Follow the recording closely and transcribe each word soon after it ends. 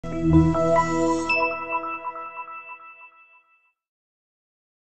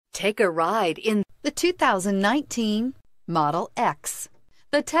Take a ride in the 2019 Model X.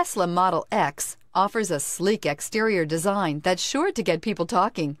 The Tesla Model X offers a sleek exterior design that's sure to get people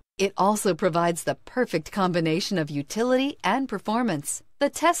talking. It also provides the perfect combination of utility and performance. The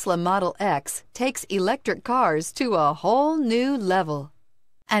Tesla Model X takes electric cars to a whole new level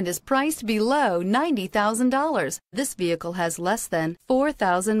and is priced below $90,000. This vehicle has less than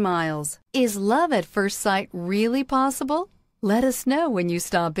 4,000 miles. Is love at first sight really possible? Let us know when you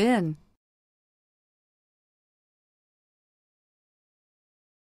stop in.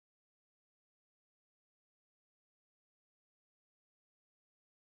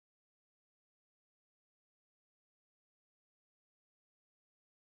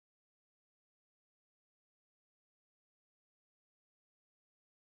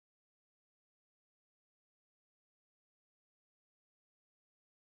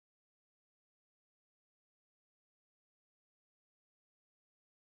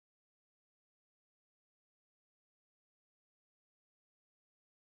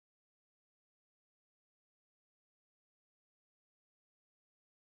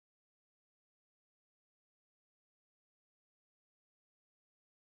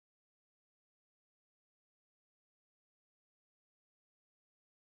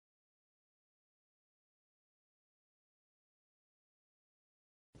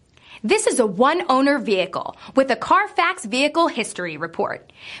 This is a one-owner vehicle with a Carfax Vehicle History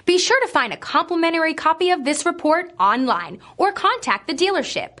Report. Be sure to find a complimentary copy of this report online or contact the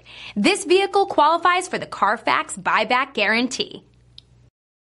dealership. This vehicle qualifies for the Carfax Buyback Guarantee.